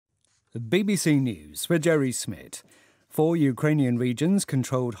BBC News with Jerry Smith. 4 Ukrainian regions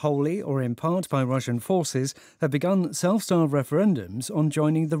controlled wholly or in part by Russian forces have begun self-styled referendums on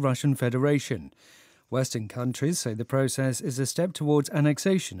joining the Russian Federation. Western countries say the process is a step towards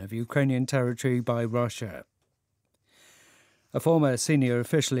annexation of Ukrainian territory by Russia. A former senior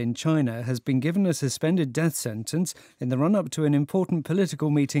official in China has been given a suspended death sentence in the run-up to an important political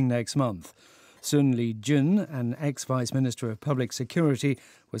meeting next month. Sun Li-jun, an ex-Vice Minister of Public Security,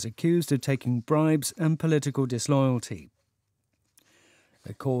 was accused of taking bribes and political disloyalty.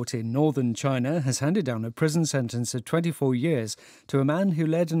 A court in northern China has handed down a prison sentence of 24 years to a man who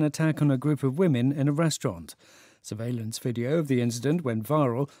led an attack on a group of women in a restaurant. Surveillance video of the incident went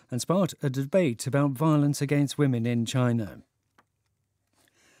viral and sparked a debate about violence against women in China.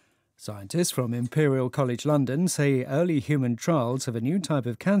 Scientists from Imperial College London say early human trials of a new type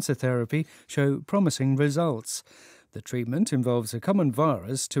of cancer therapy show promising results. The treatment involves a common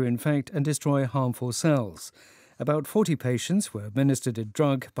virus to infect and destroy harmful cells. About 40 patients were administered a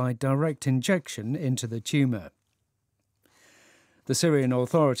drug by direct injection into the tumour. The Syrian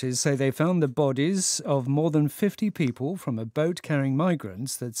authorities say they found the bodies of more than 50 people from a boat carrying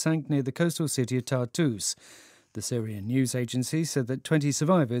migrants that sank near the coastal city of Tartus. The Syrian news agency said that 20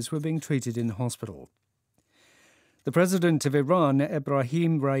 survivors were being treated in hospital. The president of Iran,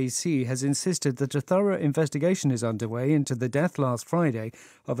 Ebrahim Raisi, has insisted that a thorough investigation is underway into the death last Friday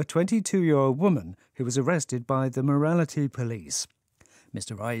of a 22-year-old woman who was arrested by the morality police.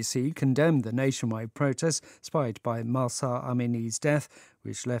 Mr. Raisi condemned the nationwide protests sparked by Mahsa Amini's death,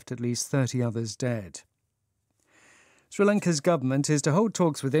 which left at least 30 others dead. Sri Lanka's government is to hold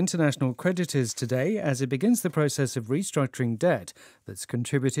talks with international creditors today as it begins the process of restructuring debt that's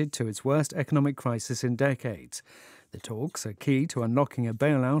contributed to its worst economic crisis in decades. The talks are key to unlocking a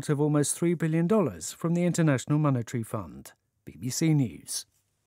bailout of almost $3 billion from the International Monetary Fund. BBC News.